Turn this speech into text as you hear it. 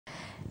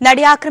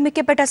നടി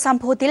ആക്രമിക്കപ്പെട്ട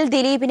സംഭവത്തിൽ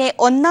ദിലീപിനെ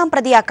ഒന്നാം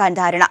പ്രതിയാക്കാൻ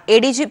ധാരണ.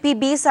 എഡിജിപി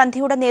ബി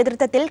സന്ധ്യയുടെ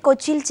നേതൃത്വത്തിൽ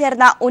കൊച്ചിയിൽ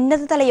ചേർന്ന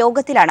ഉന്നതതല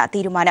യോഗത്തിലാണ്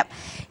തീരുമാനം.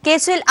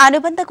 കേസിൽ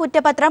അനുബന്ധ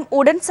കുറ്റപത്രം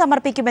ഉടൻ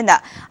സമർപ്പിക്കുമെന്ന്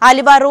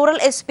ആലുവ റൂറൽ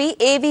എസ്പി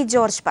എ.വി.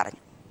 ജോർജ് പറഞ്ഞു.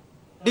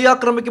 നടി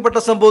ആക്രമിക്കപ്പെട്ട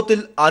സംഭവത്തിൽ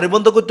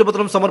അനുബന്ധ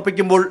കുറ്റപത്രം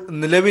സമർപ്പിക്കുമ്പോൾ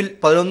നിലവിൽ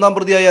 11ാം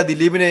പ്രതിയായ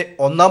ദിലീപിനെ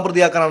ഒന്നാം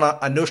പ്രതിയാക്കാനാണ്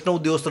അന്വേഷണ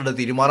ഉദ്യോഗസ്ഥരുടെ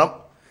തീരുമാനം.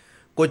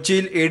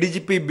 കൊച്ചിയിൽ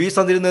എഡിജിപി ബി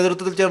സന്ധ്യയുടെ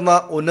നേതൃത്വത്തിൽ ചേർന്ന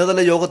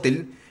ഉന്നതതല യോഗത്തിൽ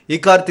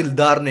ഇക്കാര്യത്തിൽ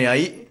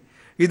ധാരണയായി.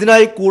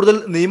 ഇതിനായി കൂടുതൽ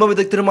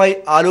നിയമവിദഗ്ധരുമായി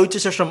ആലോചിച്ച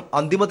ശേഷം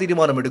അന്തിമ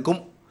തീരുമാനമെടുക്കും.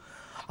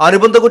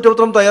 അനുബന്ധ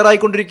കുറ്റപത്രം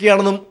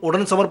തയ്യാറായിക്കൊണ്ടിരിക്കുകയാണെന്നും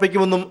ഉടൻ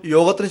സമർപ്പിക്കുമെന്നും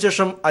യോഗത്തിന്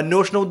ശേഷം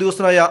അന്വേഷണ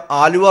ഉദ്യോഗസ്ഥനായ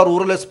ആലുവ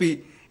റൂറൽ എസ്പി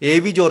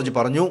എ.വി. ജോർജ്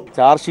പറഞ്ഞു.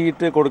 ചാർജ്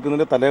ഷീറ്റ്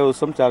കൊടുക്കുന്നതിന് തലേ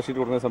ദിവസം ചാർജ് ഷീറ്റ്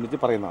കൊടുക്കുന്നതിനെ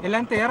സംബന്ധിച്ച് പറയുന്നതാണ്.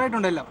 എല്ലാം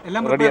തയ്യാറായിട്ടുണ്ടല്ലോ,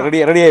 എല്ലാം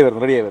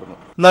റെഡിയായി വരുന്നു.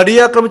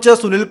 നടിയെ ആക്രമിച്ച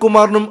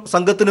സുനിൽകുമാറിനും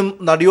സംഘത്തിനും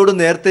നടിയോട്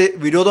നേരത്തെ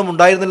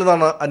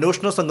വിരോധമുണ്ടായിരുന്നില്ലെന്നാണ്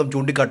അന്വേഷണ സംഘം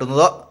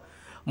ചൂണ്ടിക്കാട്ടുന്നത്.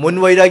 മുൻ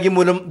വൈരാഗ്യം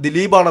മൂലം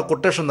ദിലീപാണ്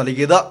കൊട്ടേഷൻ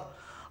നൽകിയത്.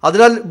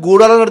 അതിനാൽ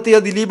ഗൂഢാലോചന നടത്തിയ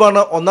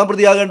ദിലീപാണ് ഒന്നാം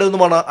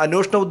പ്രതിയാകേണ്ടതെന്നുമാണ്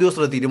അന്വേഷണ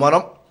ഉദ്യോഗസ്ഥരുടെ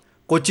തീരുമാനം.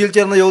 കൊച്ചിയിൽ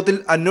ചേർന്ന യോഗത്തിൽ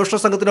അന്വേഷണ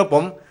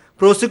സംഘത്തിനൊപ്പം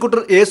പ്രോസിക്യൂട്ടർ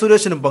എ.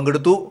 സുരേഷനും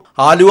പങ്കെടുത്തു.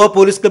 ആലുവ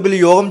പോലീസ് ക്ലബിൽ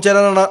യോഗം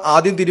ചേരാനാണ്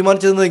ആദ്യം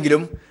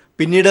തീരുമാനിച്ചതെങ്കിലും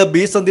പിന്നീട്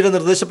ബി സന്ധ്യയുടെ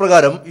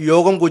നിർദ്ദേശപ്രകാരം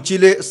യോഗം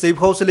കൊച്ചിയിലെ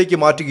സേഫ് ഹൌസിലേക്ക്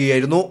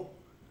മാറ്റുകയായിരുന്നു.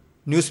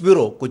 News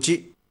bureau, Kochi.